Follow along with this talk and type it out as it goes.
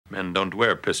Men don't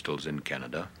wear pistols in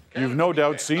Canada. You've no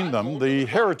doubt seen them, the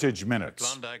Heritage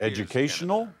Minutes.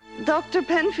 Educational, Dr.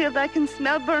 Penfield, I can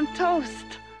smell burnt toast.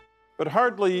 but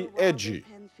hardly edgy.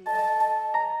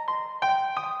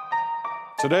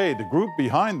 Today, the group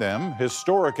behind them,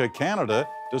 Historica Canada,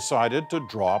 decided to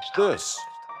drop this.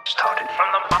 Started from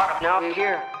the bottom, now we're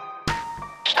here.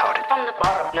 Started from the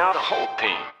bottom, now the whole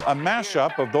team. A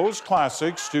mashup of those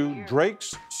classics to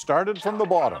Drake's Started from the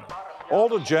Bottom, all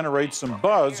to generate some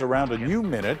buzz around a new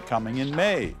minute coming in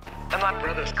May. And my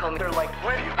brothers come, they're like,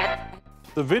 where you at?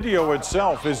 The video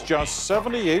itself is just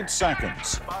 78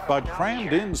 seconds, but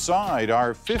crammed inside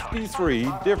are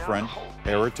 53 different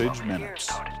Heritage Minutes.